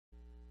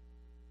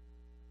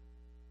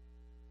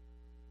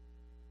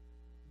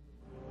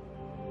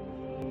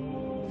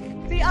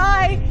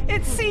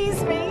It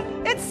sees me!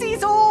 It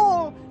sees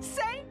all!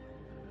 Save...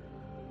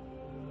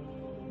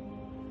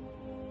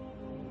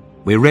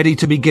 We're ready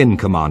to begin,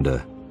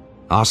 Commander.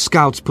 Our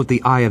scouts put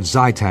the Eye of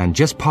Zaitan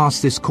just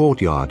past this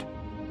courtyard.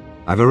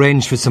 I've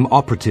arranged for some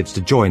operatives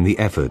to join the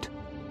effort.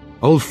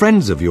 Old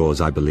friends of yours,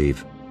 I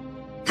believe.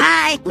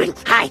 Hi!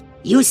 Hi!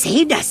 You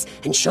saved us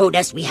and showed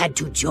us we had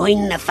to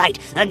join the fight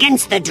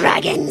against the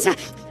dragons.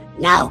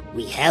 Now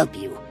we help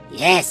you.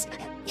 Yes,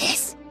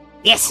 yes,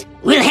 yes,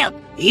 we'll help.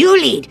 You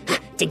lead.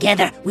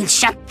 Together we'll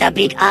shut the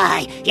big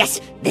eye.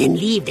 Yes, then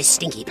leave this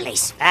stinky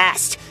place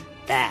fast,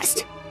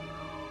 fast.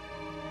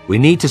 We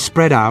need to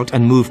spread out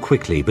and move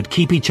quickly, but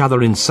keep each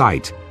other in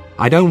sight.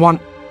 I don't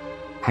want...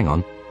 Hang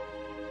on.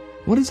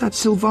 What is that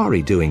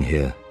Sylvari doing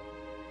here?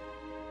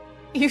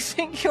 You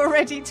think you're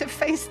ready to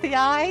face the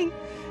Eye?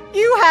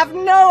 You have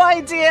no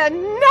idea,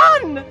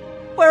 none!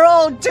 We're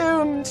all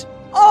doomed,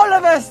 all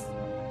of us!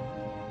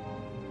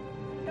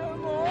 No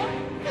more,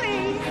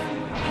 please!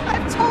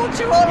 I've told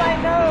you all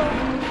I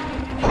know!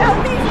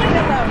 Now leave me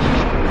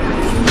alone!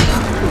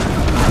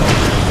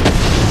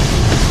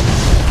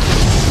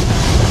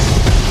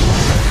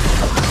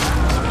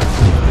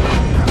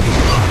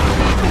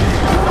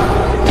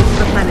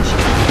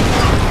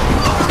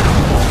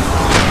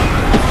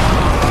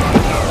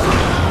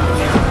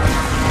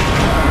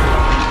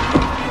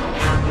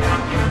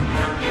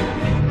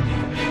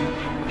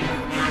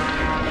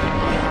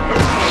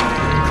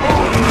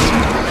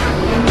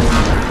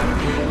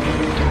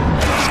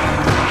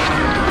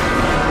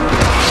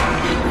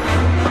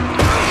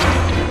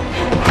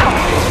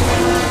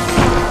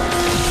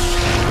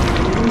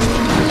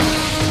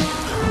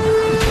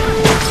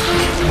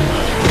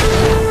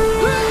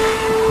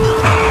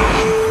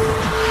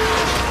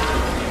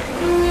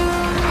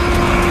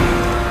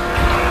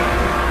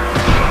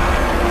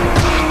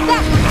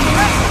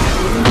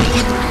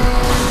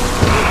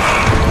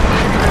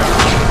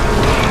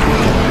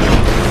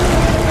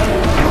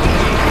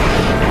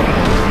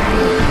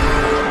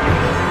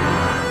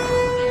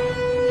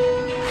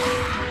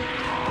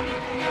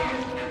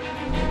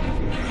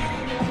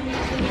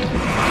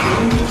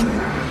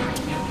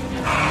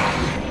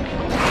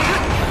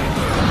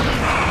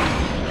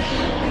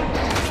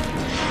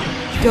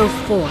 Go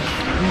forth,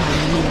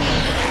 Machinima.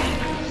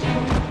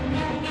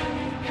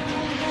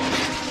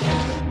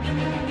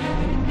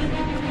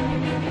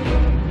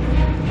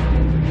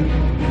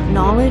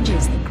 Knowledge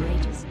is the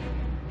greatest.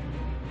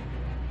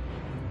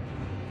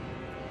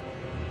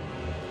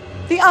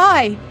 The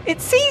Eye!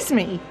 It sees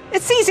me!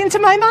 It sees into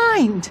my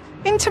mind!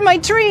 Into my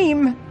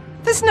dream!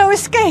 There's no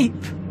escape!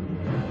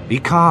 Be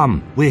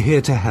calm. We're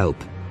here to help.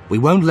 We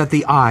won't let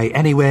the Eye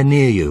anywhere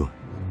near you.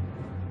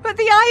 But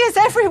the Eye is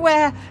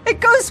everywhere! It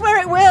goes where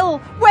it will,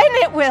 when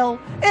it will!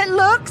 It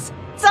looks,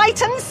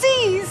 Zaitan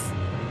sees!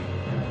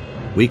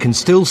 We can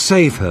still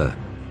save her.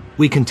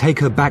 We can take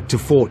her back to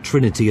Fort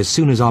Trinity as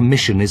soon as our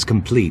mission is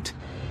complete.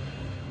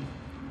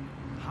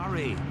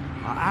 Hurry!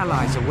 Our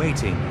allies are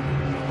waiting.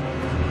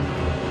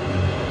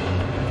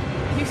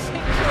 You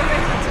think you're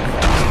ready to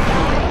face the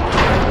Eye?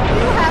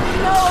 You have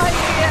no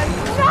idea,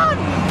 none!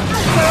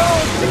 We're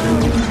all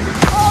doomed,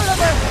 all of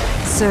us!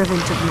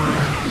 Servant of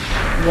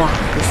mine, walk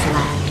this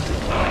land.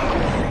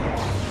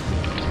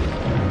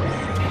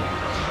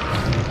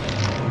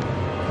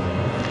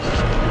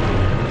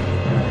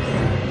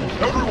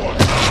 Everyone,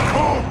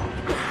 come!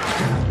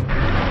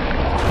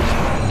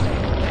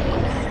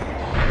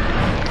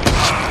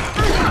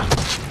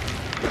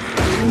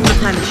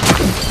 Replenish.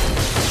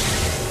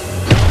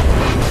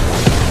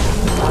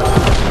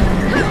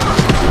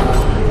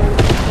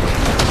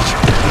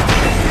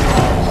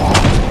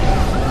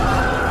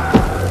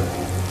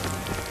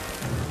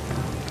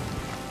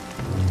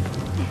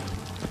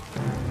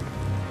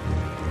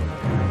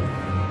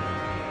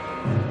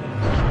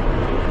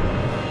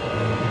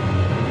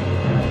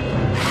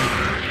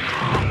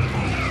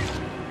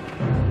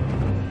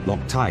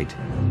 Lock tight.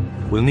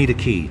 We'll need a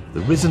key. The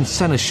risen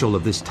seneschal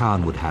of this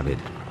town would have it.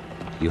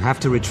 You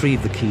have to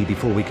retrieve the key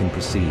before we can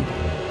proceed.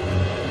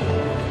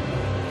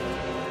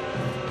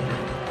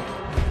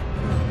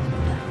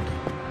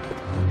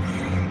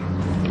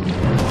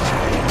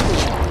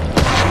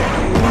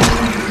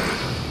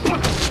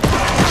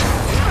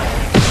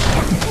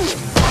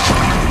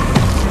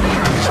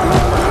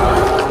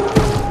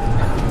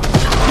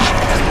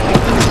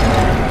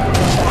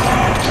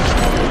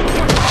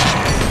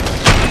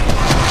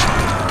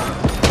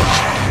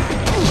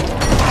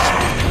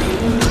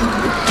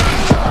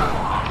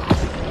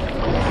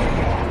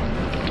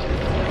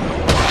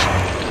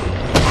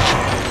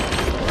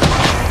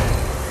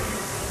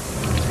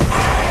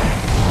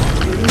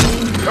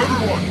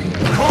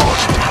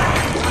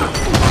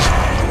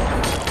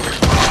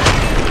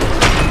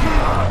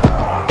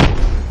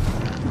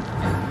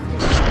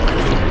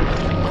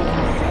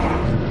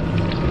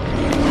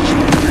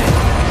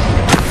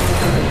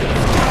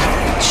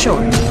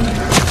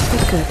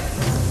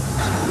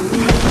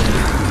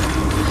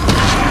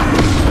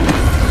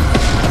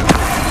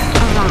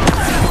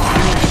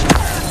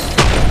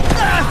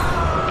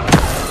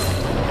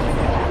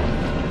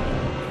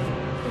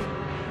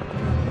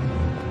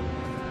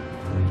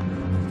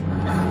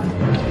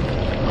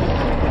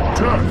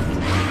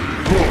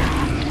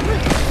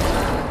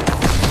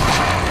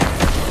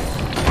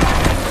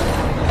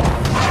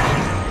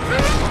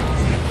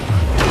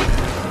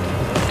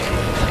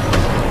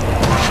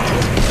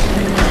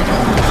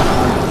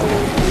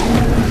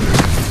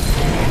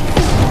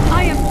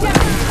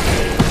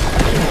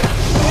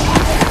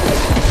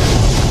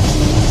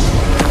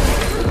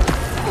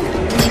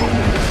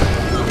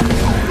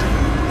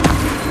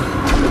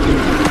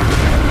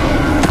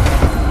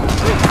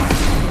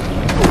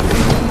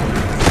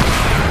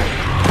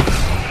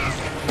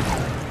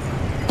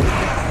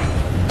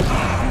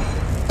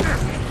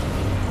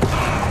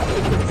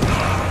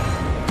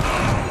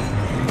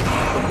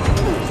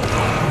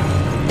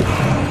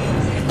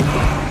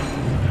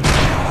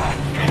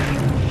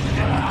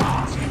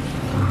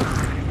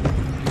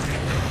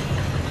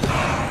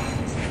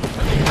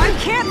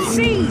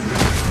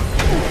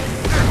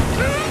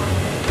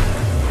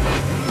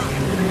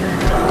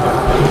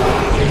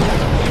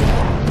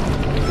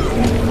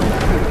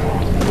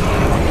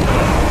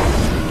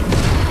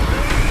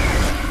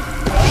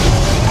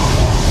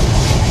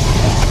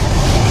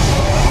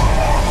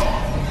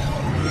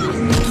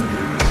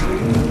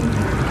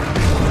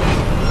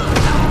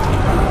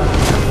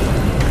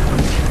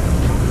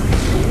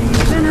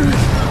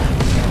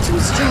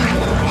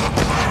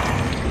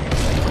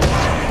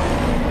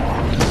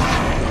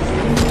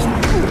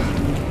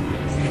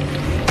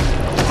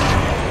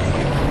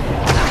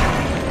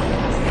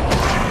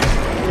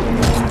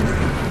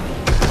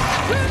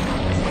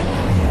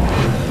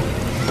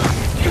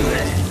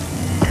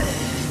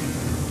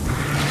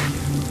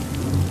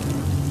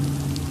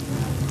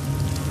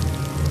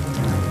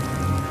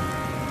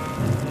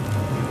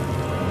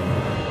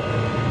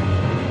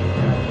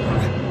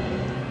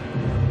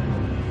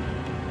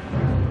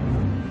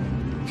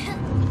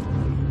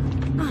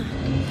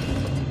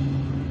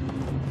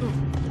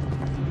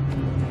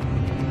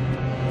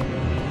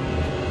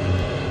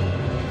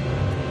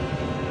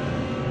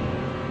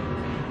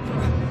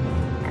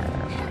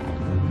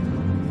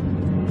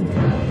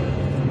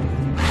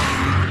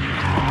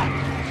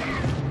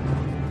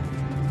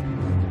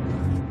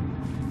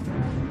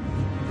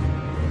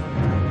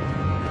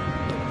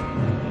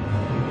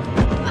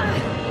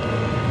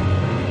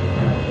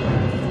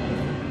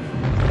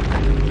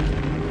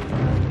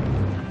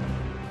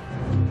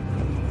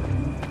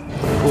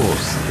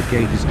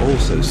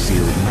 also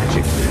sealed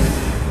magically.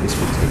 This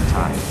will take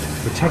time.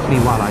 Protect me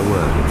while I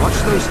work. Watch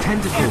those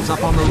tentacles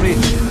up on the ridge.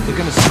 They're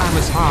gonna slam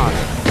us hard.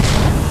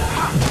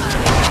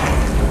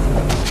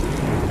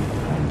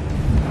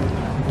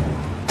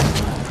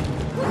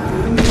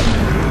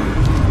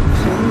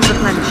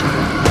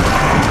 Replenishing.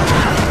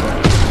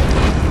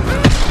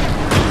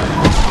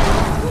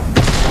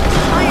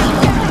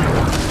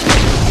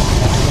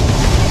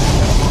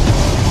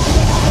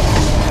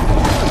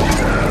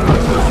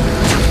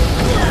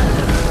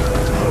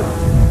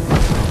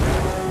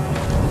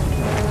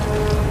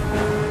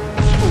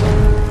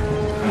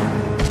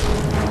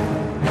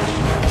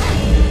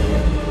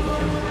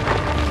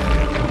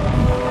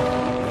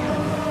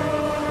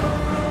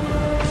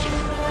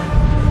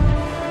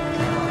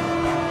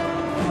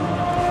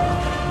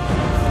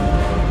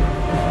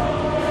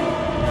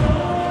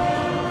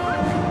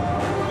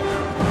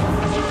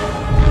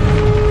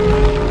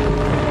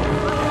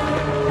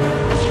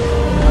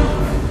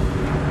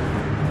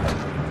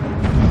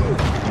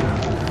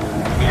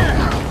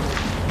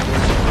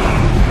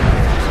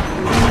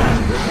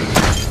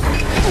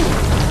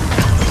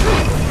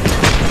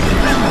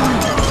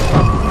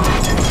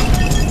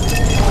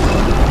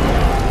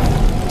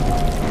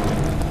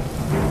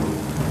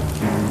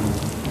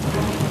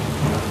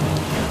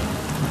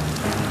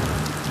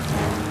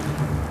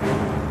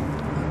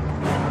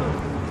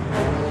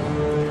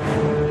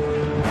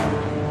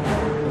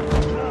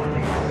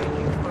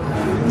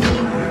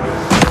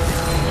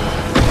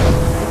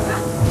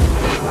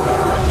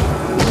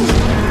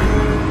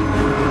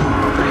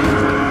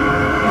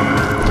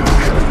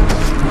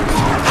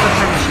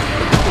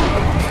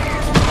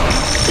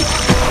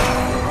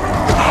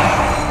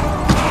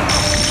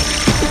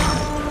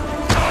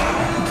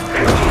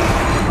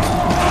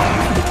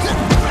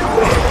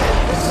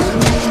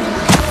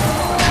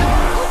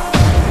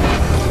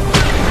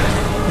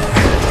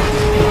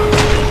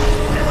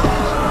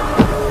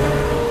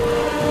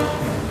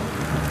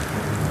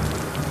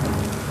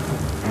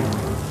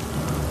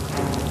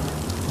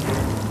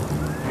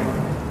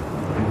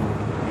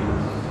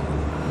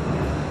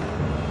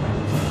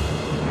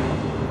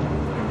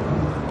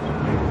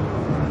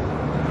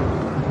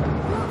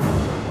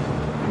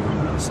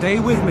 Stay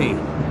with me.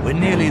 We're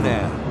nearly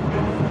there.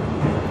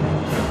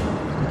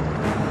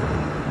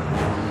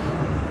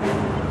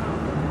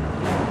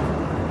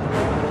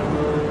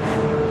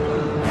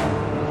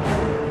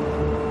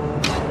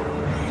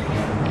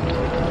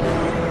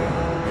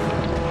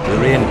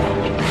 We're in.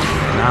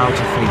 Now to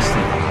face the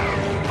eye.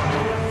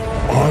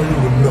 I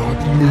will not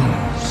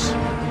lose.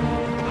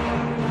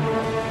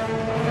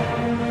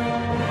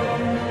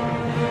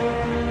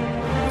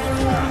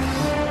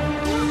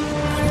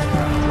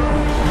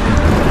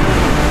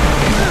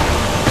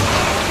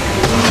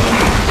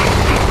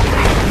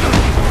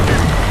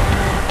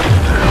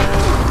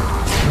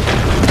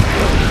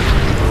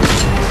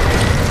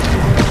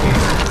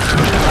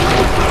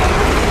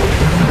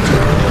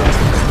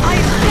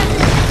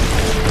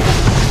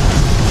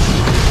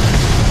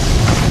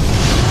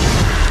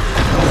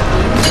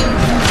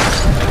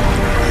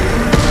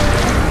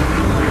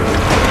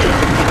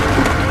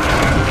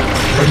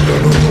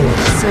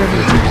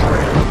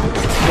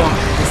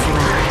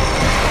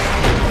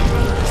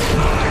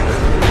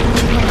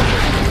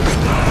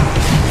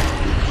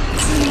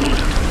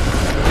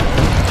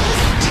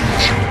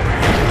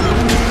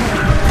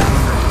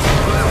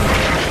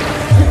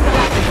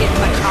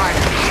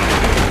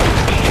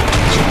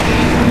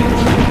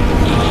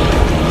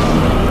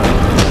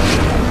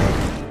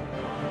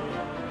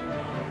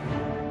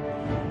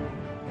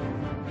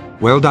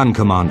 Well done,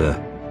 Commander.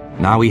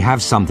 Now we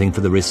have something for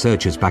the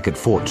researchers back at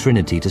Fort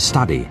Trinity to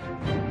study.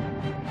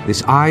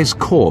 This Eye's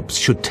corpse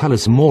should tell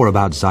us more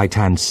about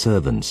Zaitan's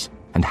servants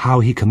and how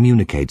he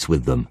communicates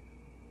with them.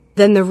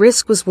 Then the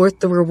risk was worth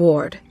the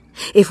reward.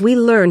 If we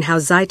learn how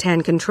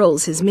Zaitan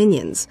controls his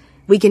minions,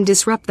 we can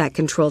disrupt that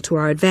control to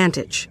our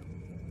advantage.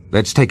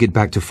 Let's take it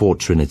back to Fort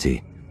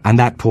Trinity. And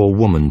that poor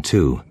woman,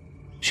 too.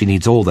 She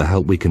needs all the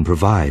help we can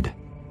provide.